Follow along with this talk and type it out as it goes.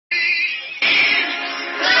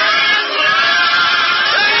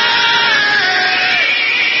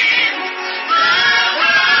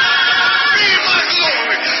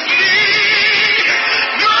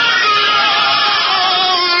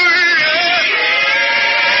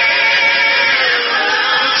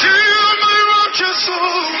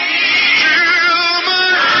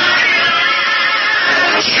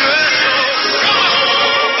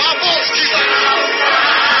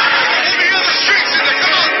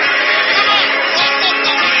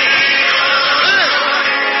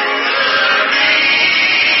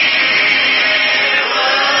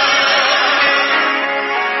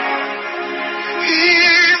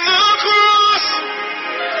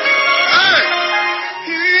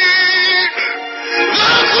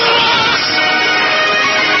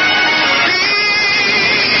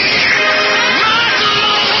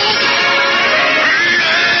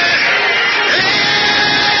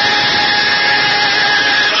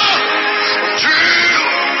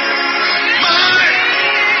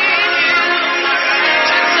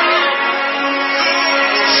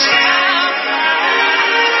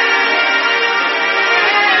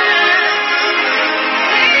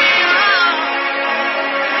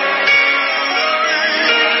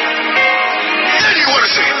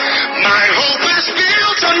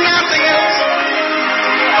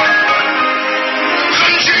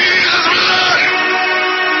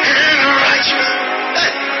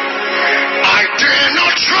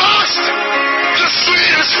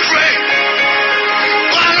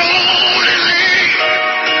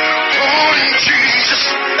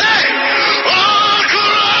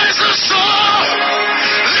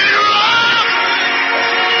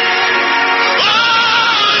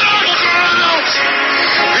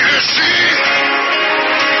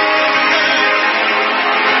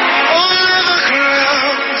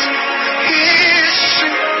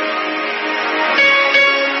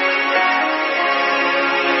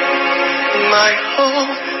My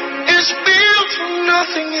hope is built on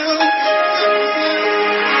nothing else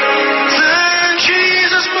than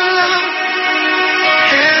Jesus' blood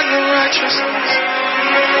and righteousness.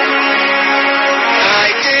 I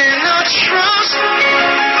did not trust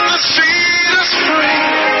the sweetest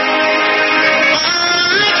frame,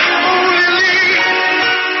 but wholly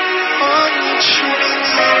on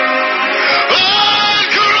Jesus. On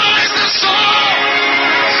Christ the soul,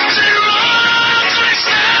 zero to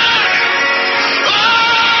stand.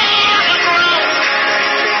 On the ground,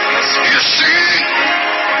 you see,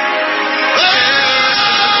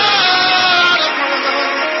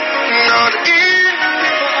 not in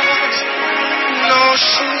us, no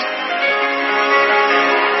sleep.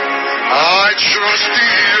 I trust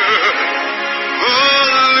the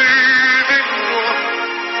living one.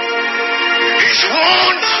 His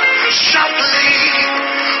wounds shall bleed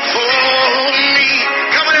for me.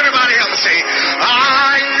 Come on, everybody, help me say,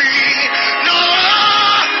 I need no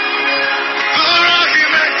other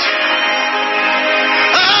argument.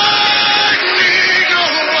 I need no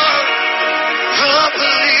other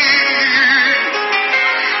plea.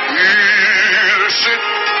 Innocent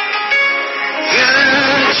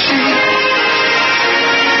than she.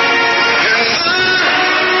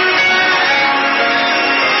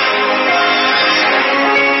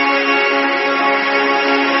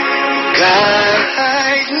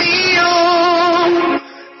 Guide me on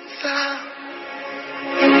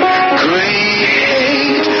the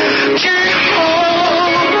great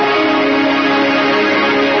Jehovah,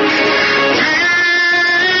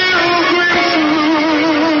 pilgrim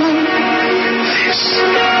through this.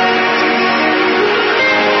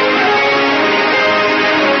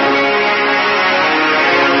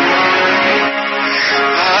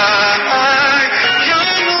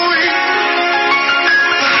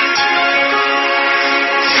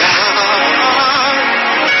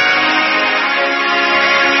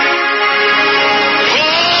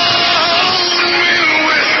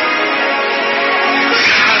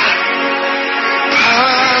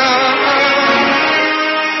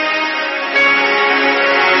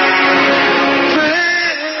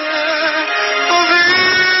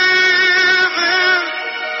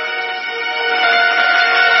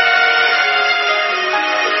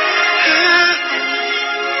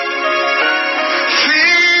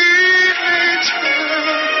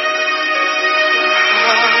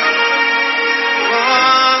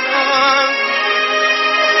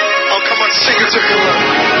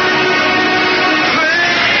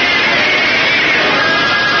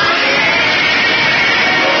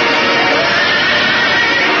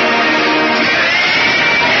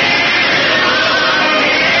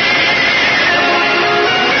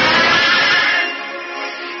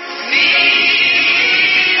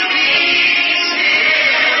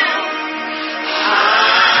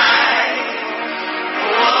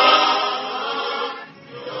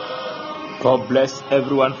 God bless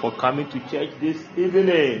everyone for coming to church this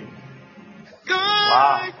evening.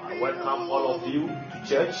 Wow, I welcome all of you to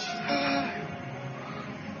church.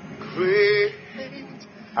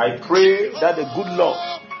 I pray that the good Lord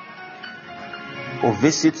will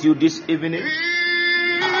visit you this evening,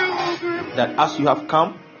 that as you have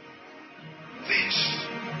come,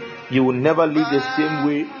 you will never leave the same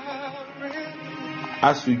way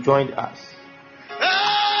as you joined us.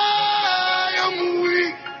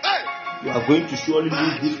 You are going to surely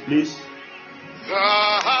leave this place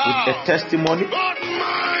with a testimony,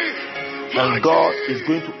 and God is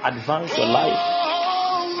going to advance your life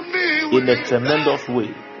in a tremendous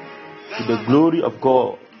way to the glory of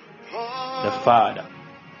God the Father.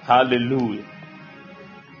 Hallelujah.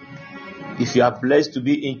 If you are blessed to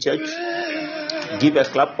be in church, give a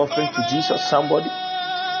clap offering to Jesus, somebody.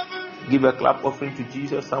 Give a clap offering to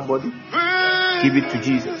Jesus, somebody. Give it to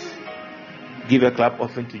Jesus. Give a clap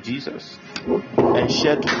offering to Jesus and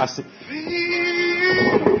share to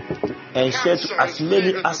as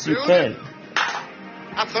many as you can.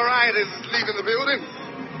 Arthritis is leaving the building.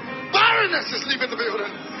 Barrenness is leaving the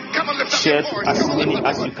building. Come on, lift up Share your to voice. as many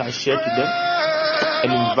as you can share to them,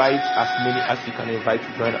 and invite as many as you can invite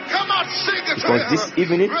to join us. Come on, sing it. Because this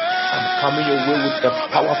evening I'm coming your way with a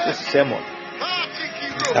powerful sermon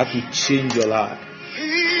that will change your life.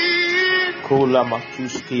 Kola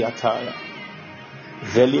matuski ataya.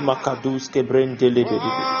 Veli makaduske brendele de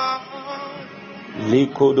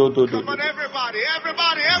Liko do do do.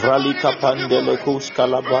 Vrali kapandele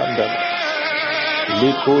kuskala banda.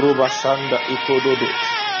 Liko rubashanda ikododo.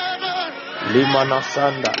 Limana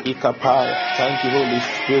sanda ikapaya. Thank you, Holy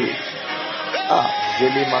Spirit.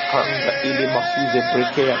 Veli makanda ili mafuze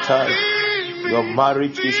brekea taya. Your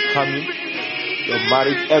marriage is coming. Your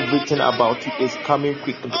marriage, everything about you is coming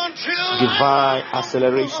quickly. Divine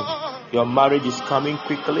acceleration. Your marriage is coming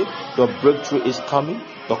quickly. Your breakthrough is coming.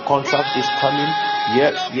 Your contract is coming.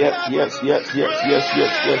 Yes.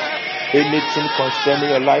 Anything concerning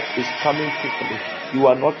your life is coming quickly. You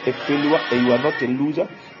are not a failure and you are not a loser.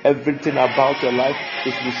 Everything about your life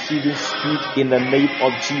is receiving speed in the name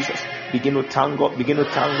of Jesus. Begin to thank God. Begin to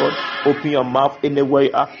thank God. Open your mouth anywhere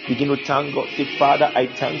you are. Begin to thank God. Say, Father, I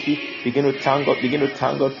thank you. Begin to thank God. Begin to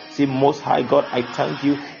thank God. Say, Most High God, I thank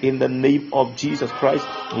you in the name of Jesus Christ.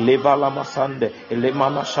 Leva lama sande,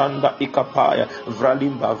 elemana shanda ikapaya,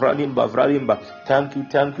 vralimba. Thank you,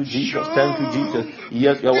 Jesus. Thank you, Jesus.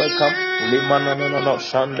 Yes, you're welcome. Lemana no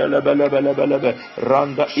shanda lebe,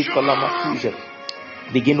 randa ikalamatuje.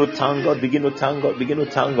 Begin to thank God, begin to thank God, begin to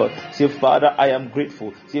thank God. Say, Father, I am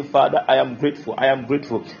grateful. Say, Father, I am grateful. I am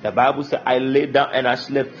grateful. The Bible says, I lay down and I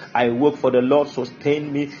slept. I woke, for the Lord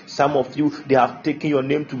sustained me. Some of you, they have taken your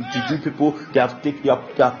name to Juju people. They have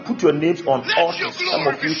put your names on altars. Some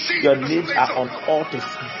of you, your names are on altars.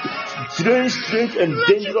 Strange and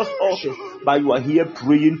dangerous altars. But you are here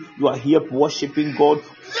praying. You are here worshiping God.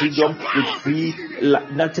 Freedom is free.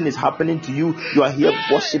 Nothing is happening to you. You are here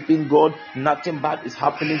worshiping God. Nothing bad is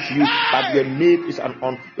happening to you. But your name is on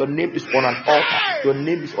an altar. Your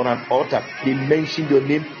name is on an altar. They mentioned your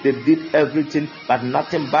name. They did everything, but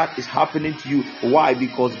nothing bad is happening to you. Why?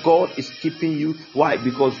 Because God is keeping you. Why?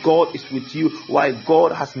 Because God is with you. Why?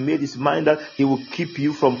 God has made his mind that he will keep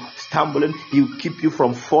you from stumbling. He will keep you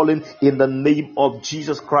from falling in the name of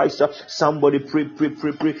Jesus Christ. Somebody pray.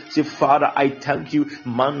 Say, Father, I thank you.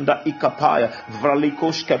 Manda ikapaya,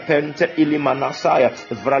 vralikos kepente ilimanasaya,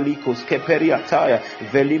 vralikos keperiataya,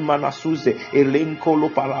 velimanasuze, elenko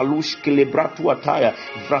lopalalush kelebratuataya,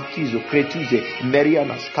 vrakizo, kretize,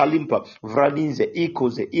 merianas, kalimpa, vralinze,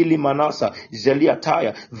 ikoze, ilimanasa,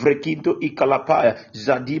 zeliataya, vrekinto ikalapaya,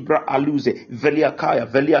 zadibra aluze, veliakaya,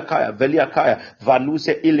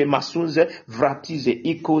 valuse ilimasunze, vratize,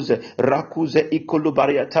 ikoze, rakuze,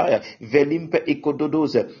 ikolubariataya, velimpe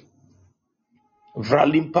ikododoze,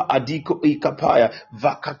 Vralimpa adiko ikapaya,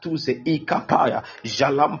 vakatuze ikapaya,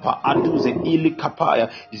 jalampa aduze ilikapaya,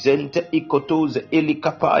 zente ikotoze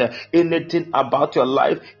ilikapaya. Anything about your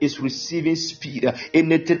life is receiving speed.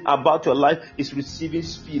 Anything about your life is receiving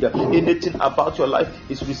speed. Anything about your life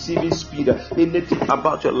is receiving speed. Anything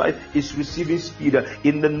about your life is receiving speed.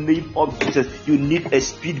 In the name of Jesus, you need a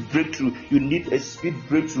speed breakthrough. You need a speed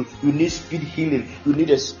breakthrough. You need speed healing. You need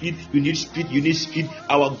a speed. You need speed. You need speed.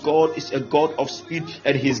 Our God is a God of speed,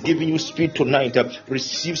 and he's giving you speed tonight.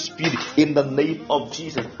 Receive speed in the name of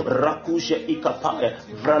Jesus. Rakusha ikapaya,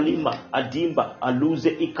 vralima adimba aluze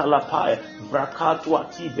ikalapaya, vrakatu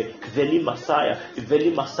atibe, veli masaya,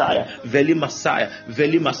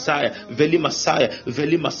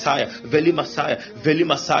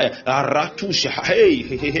 aratusha,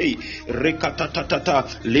 hey, rekatatata,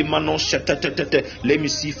 limanosha tatatata. Let me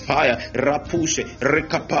see fire, rapusha,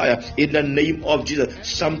 rekapaya, in the name of Jesus.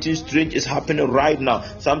 Something strange is happening right now.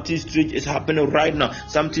 Something strange is happening right now.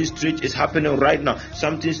 Something strange is happening right now.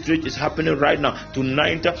 Something strange is happening right now.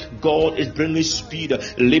 Tonight, God is bringing speed.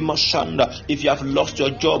 Lima Shanda. If you have lost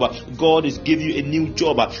your job, God is giving you a new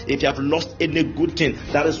job. If you have lost any good thing,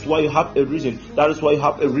 that is why you have a reason. That is why you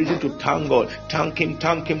have a reason to thank God. Thank him.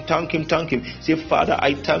 Say, Father,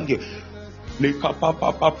 I thank you.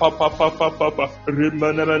 Rabadosha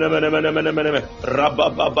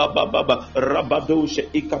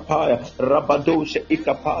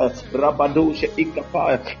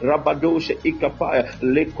ikapaya,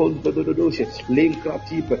 lekondododoshe,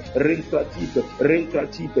 linkratipe,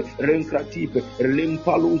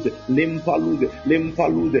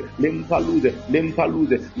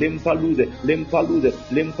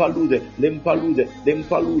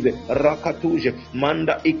 limpalude, rakatuje,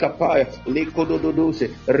 manda ikapaya, rekodododose,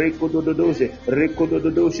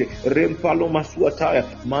 rempalo masuataya,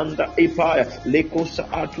 manda ipaya,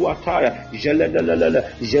 lekosa atuataya,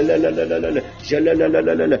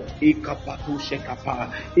 jelelelelele, ikapatushe kapaya,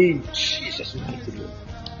 in Jesus' mighty name.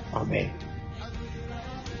 Amen.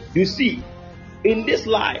 You see, in this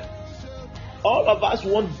life, all of us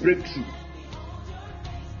want breakthrough.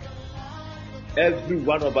 Every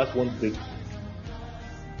one of us wants breakthrough.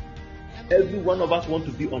 Every one of us want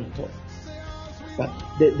to be on top. But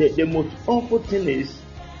the most awful thing is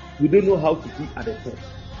we don't know how to be at the top.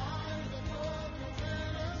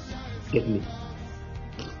 Get me?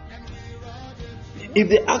 If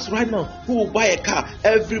they ask right now, who will buy a car?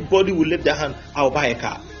 Everybody will lift their hand, I'll buy a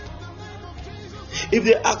car. If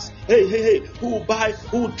they ask, hey, who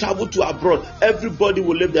will travel to abroad? Everybody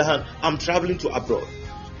will lift their hand, I'm traveling to abroad.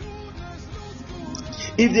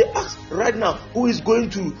 If they ask right now who is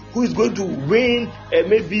going to win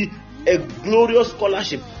maybe a glorious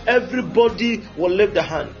scholarship, everybody will lift the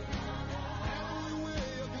hand.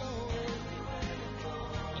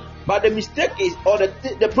 But the mistake is, or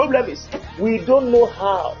the problem is, we don't know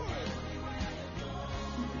how.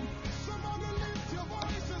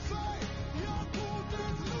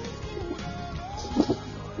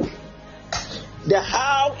 The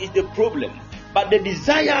how is the problem, but the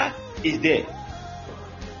desire is there.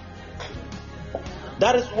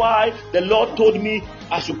 That is why the Lord told me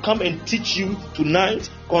I should come and teach you tonight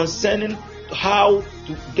concerning how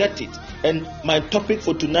to get it. And my topic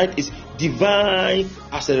for tonight is divine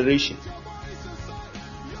acceleration.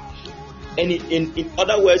 And in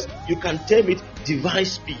other words, you can term it divine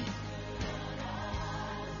speed.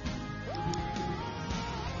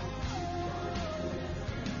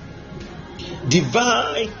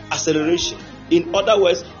 Divine acceleration. In other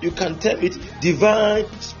words, you can term it divine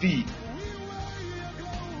speed.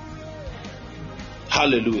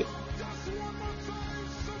 Hallelujah.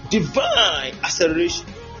 Divine acceleration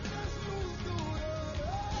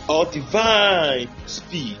or divine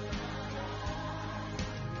speed.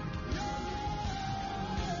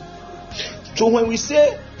 So when we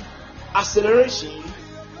say acceleration,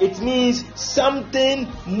 it means something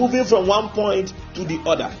moving from one point to the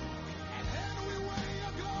other.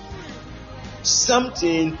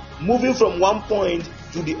 Something moving from one point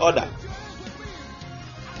to the other.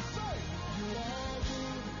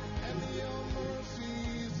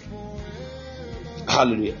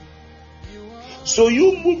 Hallelujah. So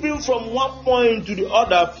you moving from one point to the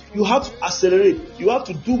other, you have to accelerate. You have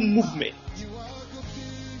to do movement.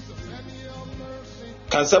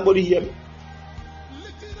 Can somebody hear me?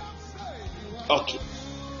 Okay.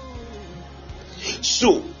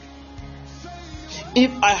 So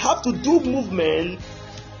if I have to do movement,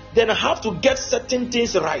 then I have to get certain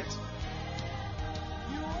things right.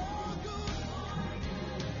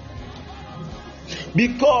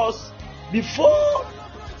 Because before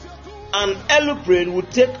an aeroplane will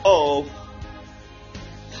take off,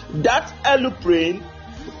 that aeroplane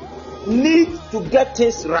needs to get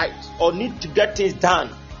things right, or need to get things done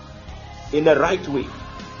in the right way.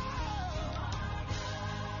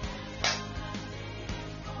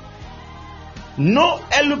 No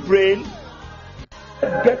aeroplane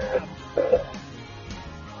gets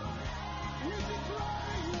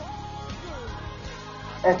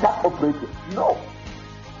and start operating. No.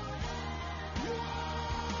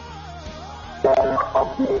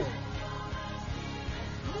 Okay.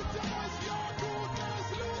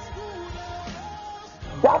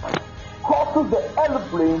 That causes the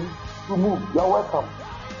airplane to move. You're welcome.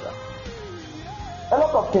 A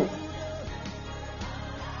lot of things.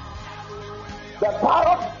 The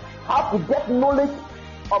pilots have to get knowledge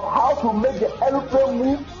of how to make the airplane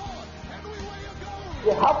move.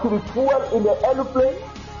 They have to refuel in the airplane.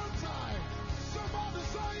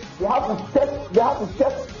 They have to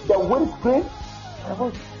check the windscreen.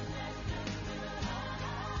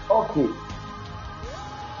 Okay.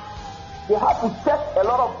 They have to check a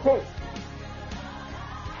lot of things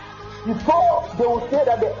before they will say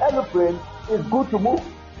that the airplane is good to move.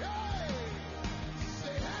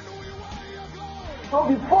 So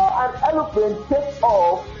before an airplane takes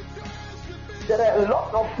off, there are a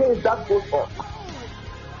lot of things that goes on.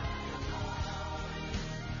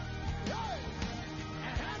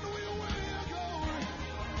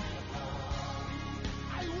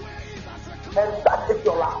 And that is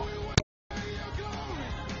your life.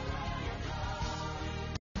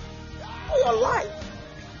 Your life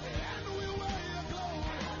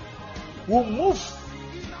will move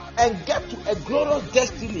and get to a glorious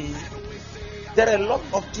destiny. There are a lot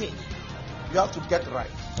of things you have to get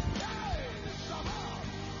right.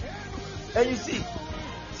 And you see,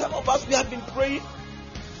 some of us, we have been praying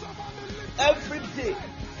every day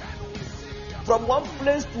from one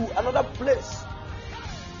place to another place,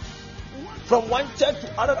 from one church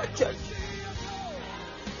to another church,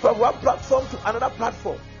 from one platform to another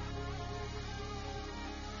platform.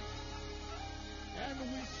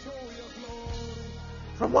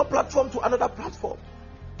 From one platform to another platform.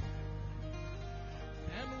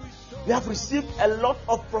 We have received a lot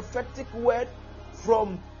of prophetic word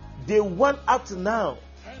from day one up to now.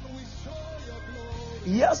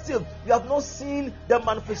 Yet still, we have not seen the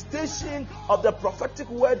manifestation of the prophetic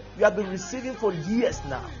word we have been receiving for years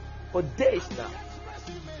now, for days now.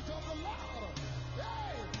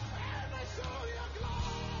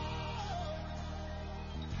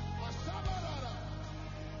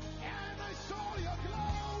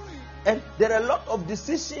 And there are a lot of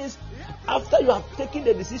decisions. After you have taken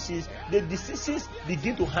the decisions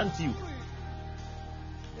begin to haunt you.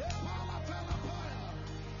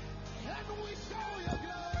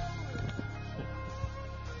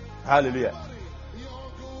 Hallelujah.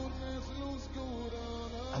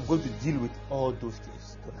 I'm going to deal with all those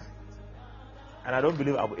things tonight. And I don't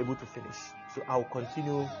believe I'll be able to finish. So I'll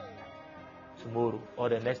continue tomorrow or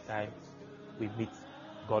the next time we meet,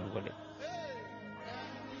 God willing.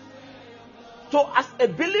 So as a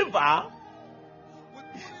believer,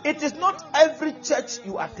 it is not every church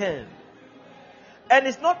you attend. And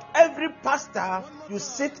it's not every pastor you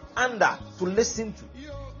sit under to listen to.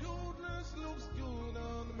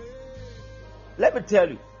 Let me tell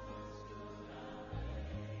you.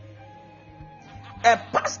 A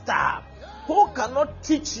pastor who cannot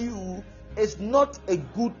teach you is not a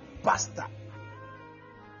good pastor.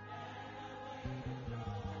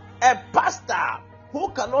 A pastor who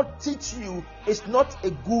cannot teach you is not a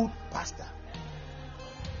good pastor.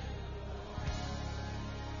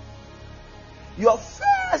 Your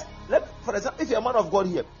first, for example, if you're a man of God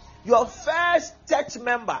here, your first church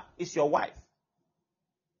member is your wife.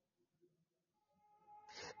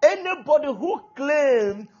 Anybody who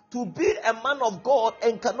claims to be a man of God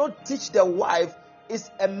and cannot teach their wife is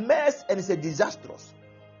a mess and is a disastrous.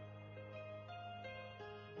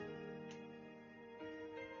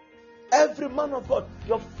 Every man of God,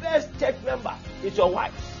 your first church member is your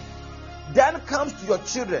wife. Then comes to your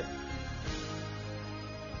children.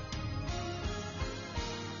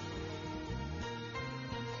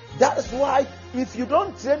 That's why if you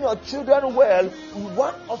don't train your children well,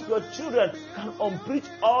 one of your children can unpreach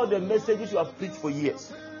all the messages you have preached for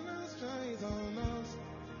years.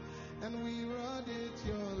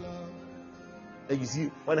 And you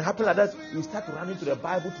see, when it happens like that, we start running to the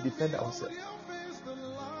Bible to defend ourselves.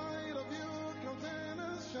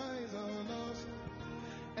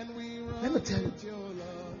 Let me tell you,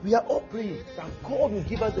 we are all praying that God will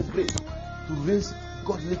give us the grace to raise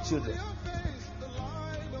godly children.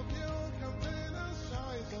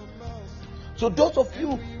 So those of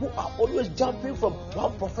you who are always jumping from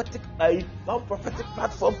one prophetic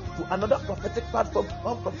platform to another prophetic platform,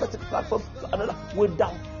 one prophetic platform to another,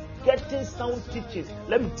 without getting sound teachings,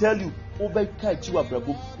 let me tell you,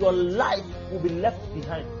 your life will be left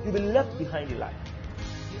behind. You'll be left behind in life.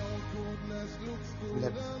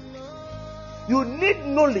 You need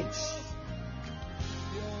knowledge.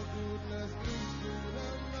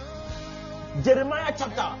 Jeremiah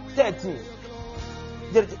chapter 13.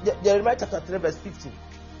 Jeremiah chapter 3 verse 15.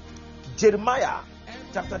 Jeremiah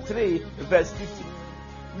chapter 3 verse 15.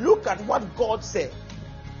 Look at what God said.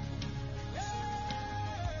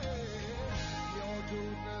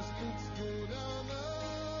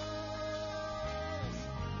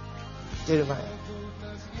 Jeremiah.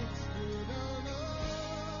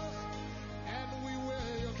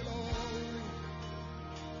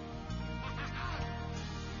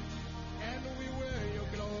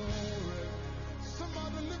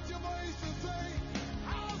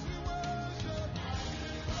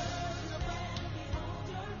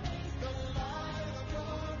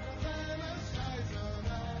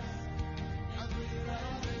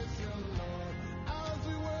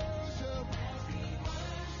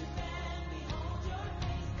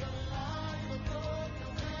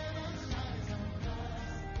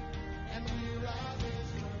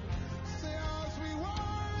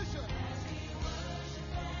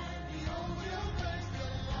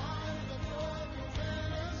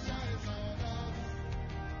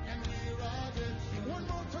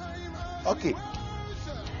 Okay.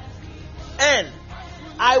 And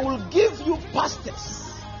I will give you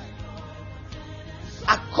pastors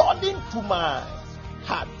according to my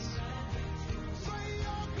heart,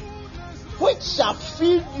 which shall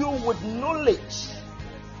feed you with knowledge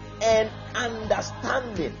and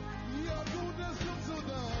understanding.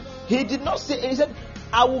 He did not say, he said,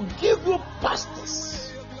 I will give you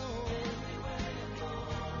pastors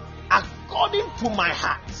according to my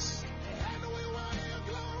heart.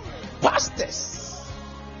 Pastors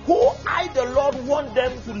who I, the Lord, want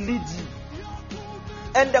them to lead you.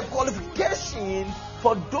 And the qualification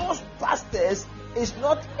for those pastors is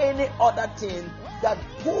not any other thing that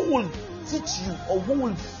who will teach you or who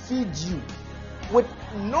will feed you with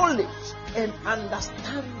knowledge and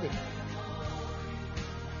understanding.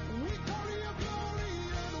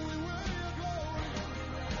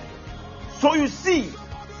 So you see,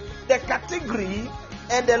 the category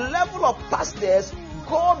and the level of pastors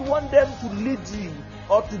God wants them to lead you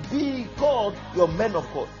or to be called your men of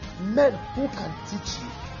God. Men who can teach you.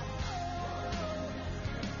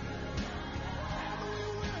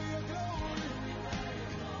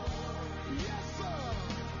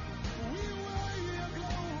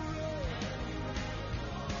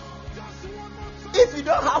 If you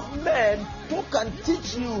don't have men who can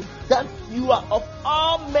teach you, then you are of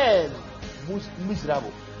all men most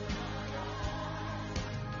miserable.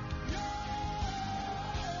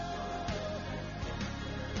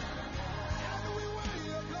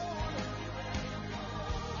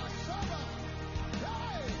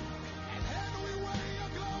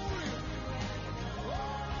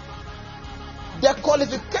 The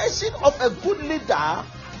qualification of a good leader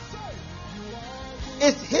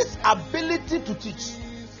is his ability to teach.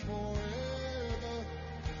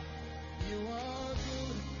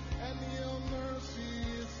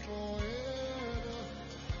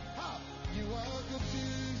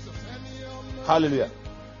 Hallelujah.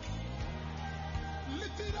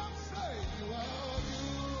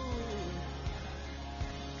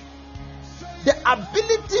 The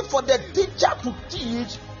ability for the teacher to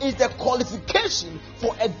teach is the qualification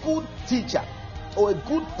for a good teacher or a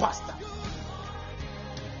good pastor.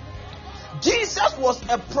 Jesus was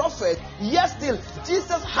a prophet, yet still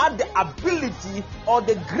Jesus had the ability or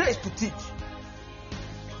the grace to teach.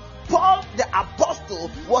 Paul the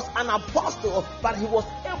apostle was an apostle, but he was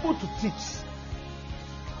able to teach.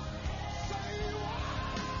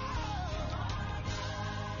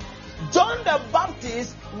 John the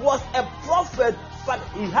Baptist was a prophet, but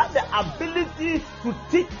he had the ability to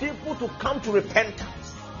teach people to come to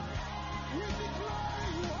repentance.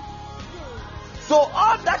 So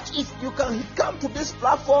all that, if you can come to this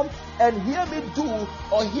platform and hear me do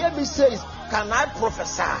or hear me say, can I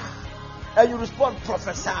prophesy? And you respond,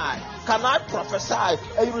 prophesy. Can I prophesy?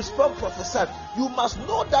 And you respond, prophesy. You must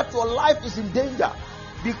know that your life is in danger,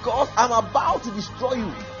 because I'm about to destroy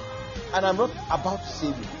you and I'm not about to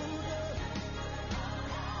save you.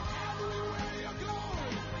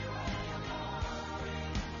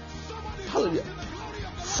 Hallelujah.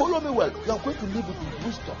 Follow me well. You are going to live with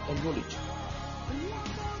wisdom and knowledge.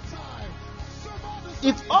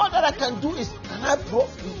 If all that I can do is, can I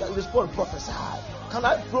respond, prophesy? Can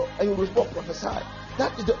I pro? And you respond, prophesy.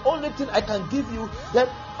 That is the only thing I can give you. Then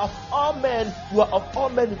of all men, you are of all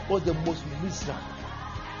men was the most miserable.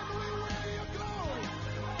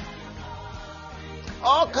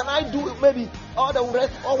 All can I do, maybe all the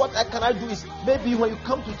rest, all what can I do is, maybe when you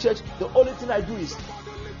come to church, the only thing I do is,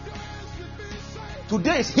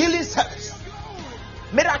 today is healing service.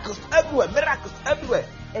 Miracles everywhere.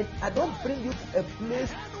 And I don't bring you to a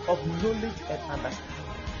place of knowledge and understanding.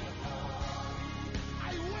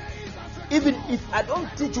 Even if I don't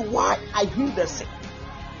teach you why I heal the sick,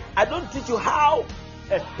 I don't teach you how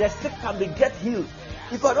the sick can get healed.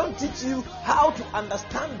 If I don't teach you how to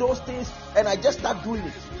understand those things and I just start doing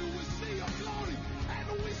it.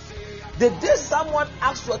 The day someone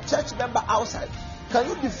asks your church member outside, can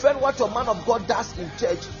you defend what your man of God does in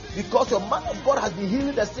church? Because your man of God has been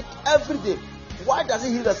healing the sick every day. Why does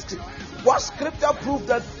he heal the sick? What scripture proves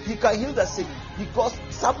that he can heal the sick? Because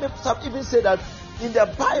some even say that in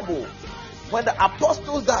the Bible, when the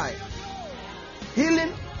apostles died,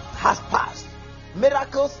 healing has passed.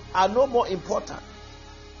 Miracles are no more important.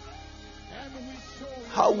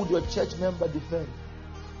 How would your church member defend?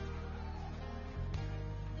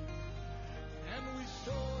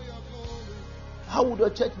 How would your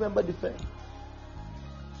church member defend?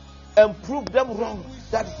 And prove them wrong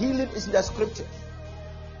that healing is in the scripture.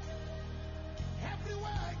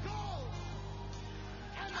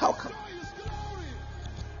 How come?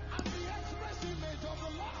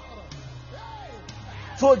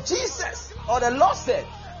 So Jesus or the Lord said,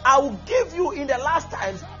 I will give you in the last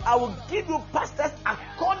times, I will give you pastors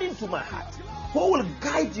according to my heart, who will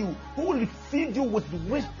guide you, who will feed you with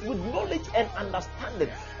knowledge and understanding.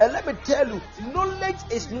 And let me tell you, knowledge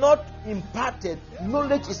is not imparted,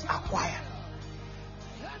 knowledge is acquired.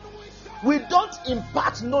 We don't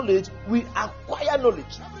impart knowledge, we acquire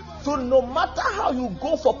knowledge. So no matter how you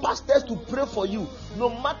go for pastors to pray for you, no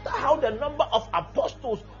matter how the number of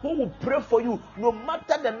apostles who will pray for you, no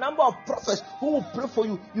matter the number of prophets who will pray for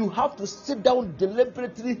you, you have to sit down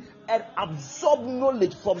deliberately and absorb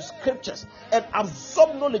knowledge from scriptures and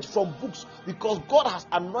absorb knowledge from books, because God has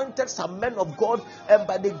anointed some men of God, and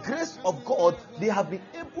by the grace of God, they have been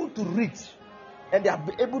able to read. And they have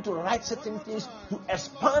been able to write certain things to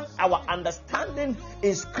expand our understanding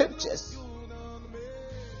in scriptures.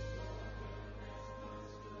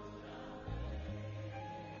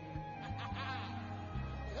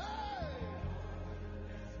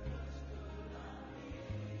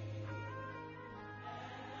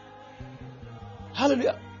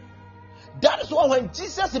 Hallelujah. That is why when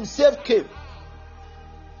Jesus himself came,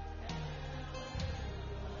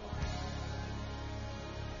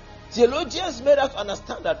 theologians made us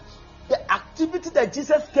understand that the activity that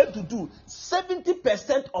Jesus came to do,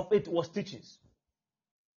 70% of it was teachings.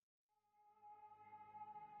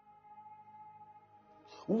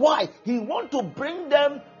 Why? He wants to bring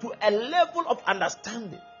them to a level of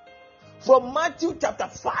understanding. From Matthew chapter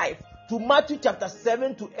 5 to Matthew chapter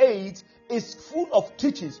 7 to 8 is full of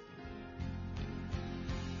teachings.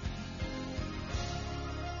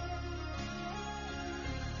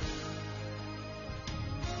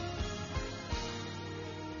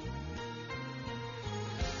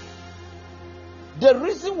 The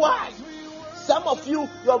reason why some of you,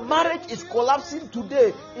 your marriage is collapsing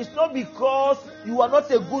today is not because you are not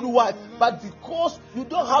a good wife, but because you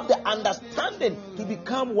don't have the understanding to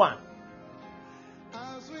become one.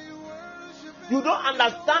 You don't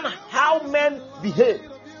understand how men behave.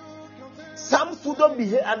 Some who don't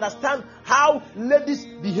understand how ladies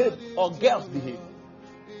behave or girls behave.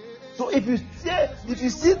 So if you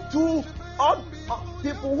see two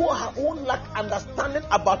people who lack understanding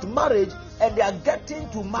about marriage and they are getting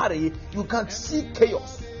to marry, you can see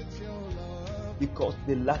chaos because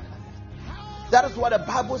they lack. That is what the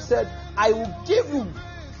Bible said. I will give you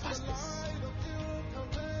fastness.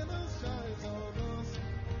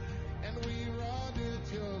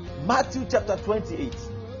 Matthew chapter 28.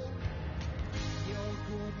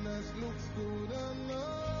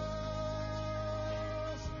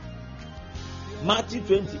 Matthew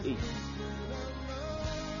 28,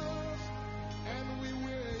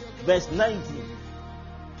 verse 19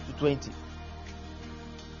 to 20.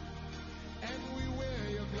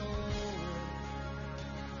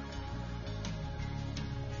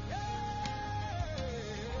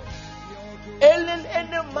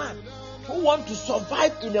 Any man who wants to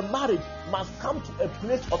survive in a marriage must come to a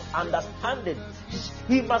place of understanding.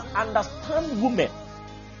 He must understand women.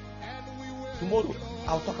 Tomorrow,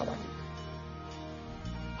 I'll talk about it.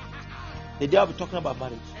 The day I'll be talking about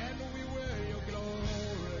marriage.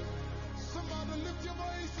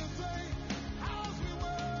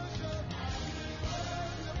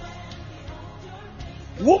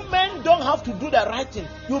 Women don't have to do the right thing.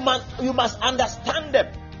 You must understand them.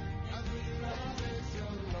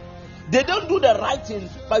 They don't do the right thing,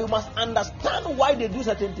 but you must understand why they do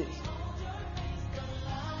certain things.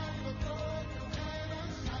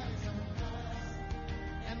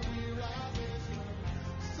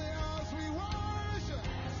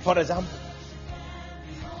 For example,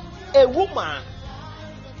 a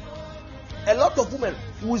lot of women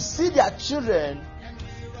will see their children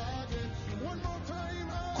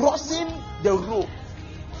crossing the road,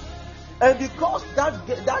 and because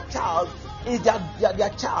that child is their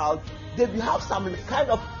child, they will have some kind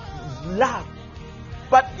of love.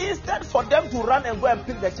 But instead for them to run and go and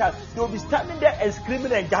pick the child, they will be standing there and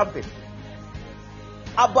screaming and jumping.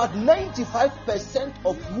 About 95%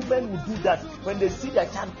 of women will do that when they see their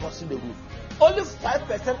child crossing the road. Only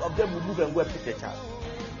 5% of them will move and go and pick the child.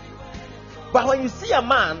 But when you see a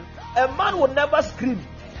man will never scream,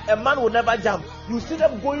 a man will never jump. You see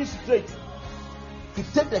them going straight to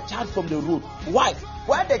take the child from the road. Why?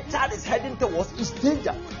 Where the child is heading towards is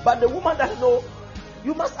danger. But the woman doesn't know.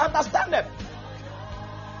 You must understand them.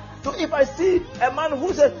 So if I see a man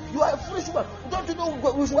who says, you are a foolish woman, don't you know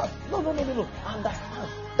we should have? No. Understand.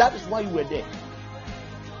 That is why you were there.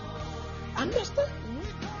 Understand?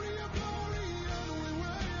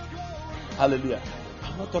 Hallelujah.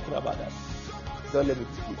 I'm not talking about that. Don't let me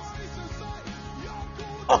speak.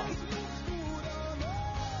 Okay.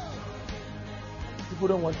 People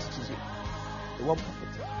don't want to teach you. They want prophet.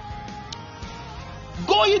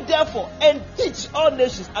 Go ye therefore and teach all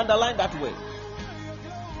nations. Underline that word.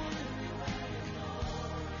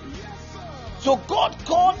 So God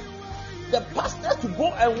called the pastors to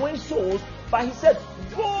go and win souls, but he said,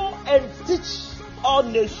 go and teach all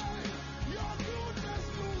nations.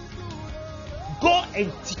 Go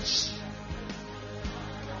and teach.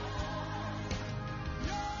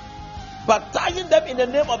 Baptizing them in the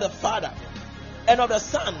name of the Father and of the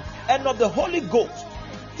Son and of the Holy Ghost,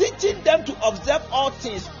 teaching them to observe all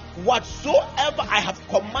things whatsoever I have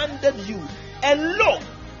commanded you, and lo,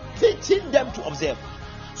 teaching them to observe.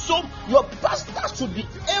 So your pastor should be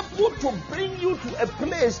able to bring you to a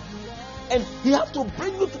place, and he has to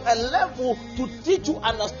bring you to a level to teach you,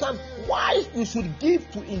 understand why you should give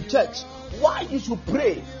to in church, why you should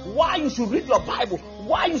pray, why you should read your Bible,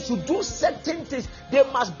 why you should do certain things. They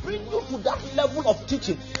must bring you to that level of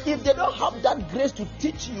teaching. If they don't have that grace to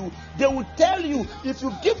teach you, they will tell you, if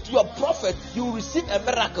you give to your prophet, you will receive a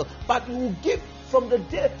miracle. But you will give from the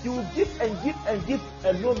day, you will give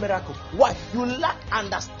and no miracle. Why? You lack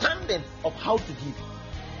understanding of how to give.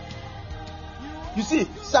 You see,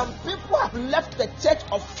 some people have left the church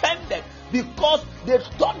offended because they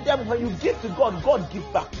taught them when you give to God, God gives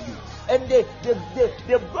back to you. And they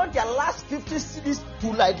brought their last 50 cedis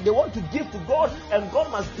to, like, they want to give to God and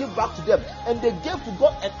God must give back to them. And they gave to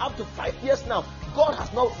God, and up to 5 years now, God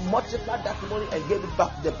has not multiplied that money and gave it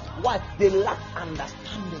back to them. Why? They lack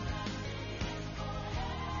understanding.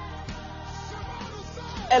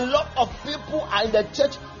 A lot of people are in the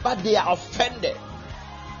church, but they are offended.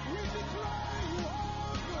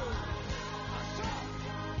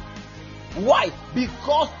 Why?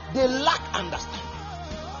 Because they lack understanding.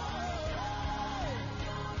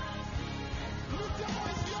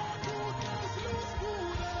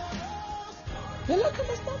 They lack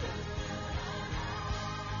understanding.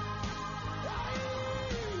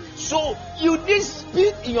 So you need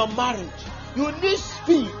speed in your marriage. You need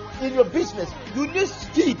speed in your business. You need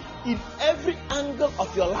speed in every angle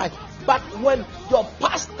of your life. But when your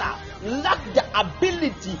pastor lacks the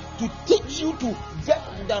ability to teach you to get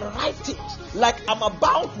the right things, like I'm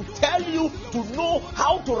about to tell you to know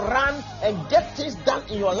how to run and get things done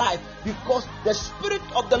in your life, because the Spirit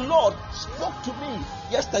of the Lord spoke to me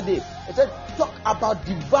yesterday. He said, talk about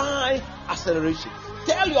divine acceleration.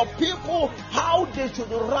 Tell your people how they should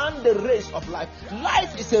run the race of life.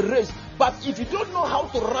 Life is a race, but if you don't know how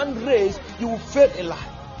to run race, you will fail in life.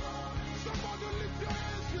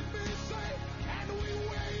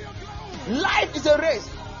 Life is a race.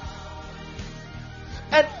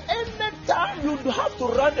 And any time you have to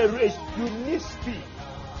run a race, you need speed.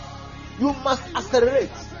 You must accelerate.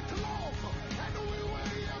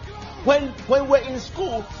 When we're in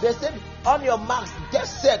school, they said, on your marks, get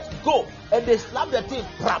set, go. And they slap the thing,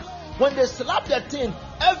 rap. When they slap the thing,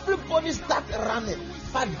 everybody starts running.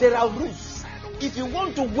 But there are rules. If you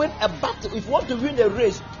want to win a battle, if you want to win a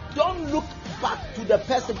race, don't look back to the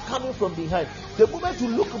person coming from behind. The moment you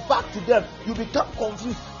look back to them, you become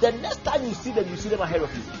confused. The next time you see them ahead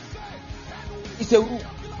of you. It's a rule.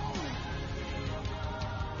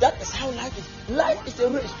 That is how life is. Life is a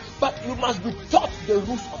race, but you must be taught the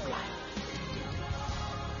rules of life.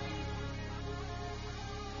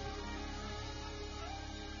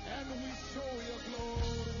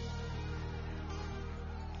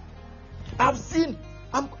 I've seen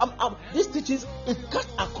these teachings, it cuts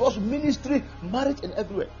across ministry, marriage, and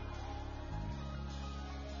everywhere.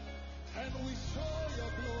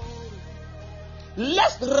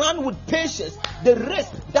 Let's run with patience the race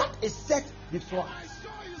that is set before us.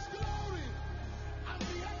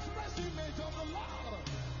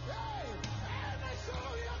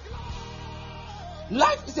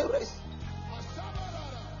 Life is a race.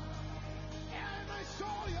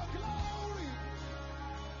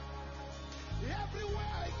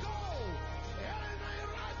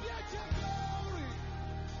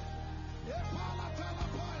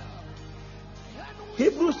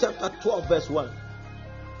 Hebrews chapter 12 verse 1.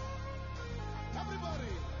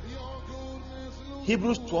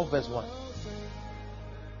 Hebrews 12 verse 1.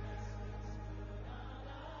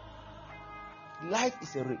 Life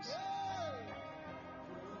is a race.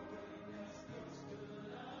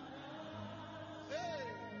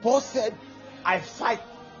 Paul said, I fight,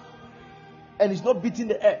 and he's not beating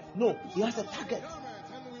the air. No, he has a target.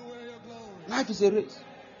 Life is a race.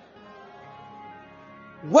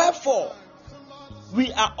 Wherefore,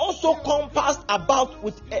 we are also compassed about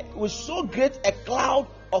with so great a cloud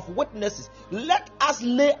of witnesses. Let us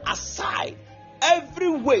lay aside every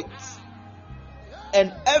weight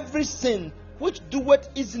and every sin which doeth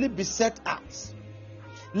easily beset us.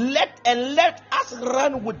 Let us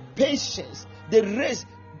run with patience the race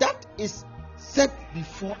that is set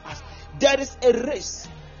before us. There is a race.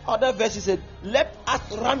 Other verses said, let us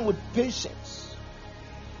run with patience.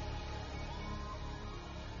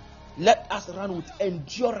 Let us run with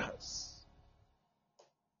endurance.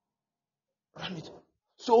 Run it.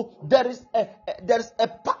 So there is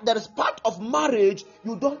part of marriage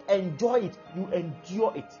you don't enjoy it, you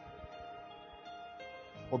endure it.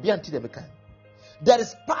 There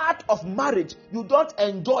is part of marriage you don't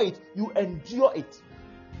enjoy it, you endure it.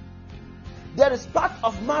 There is part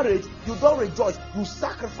of marriage you don't rejoice, you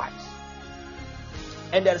sacrifice.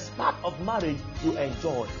 And there is part of marriage you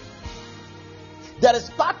enjoy. There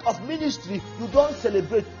is part of ministry you don't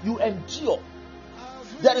celebrate, you endure.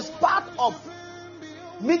 There is part of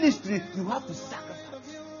ministry you have to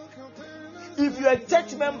sacrifice. If you're a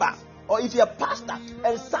church member or if you're a pastor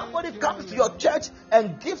and somebody comes to your church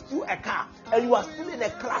and gives you a car and you are still in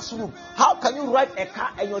a classroom, how can you ride a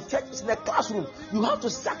car and your church is in a classroom? You have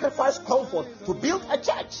to sacrifice comfort to build a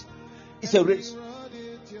church. It's a race.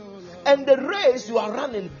 And the race you are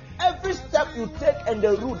running, every step you take and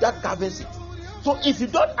the rule that governs it. So if you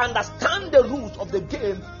don't understand the rules of the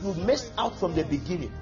game, you miss out from the beginning.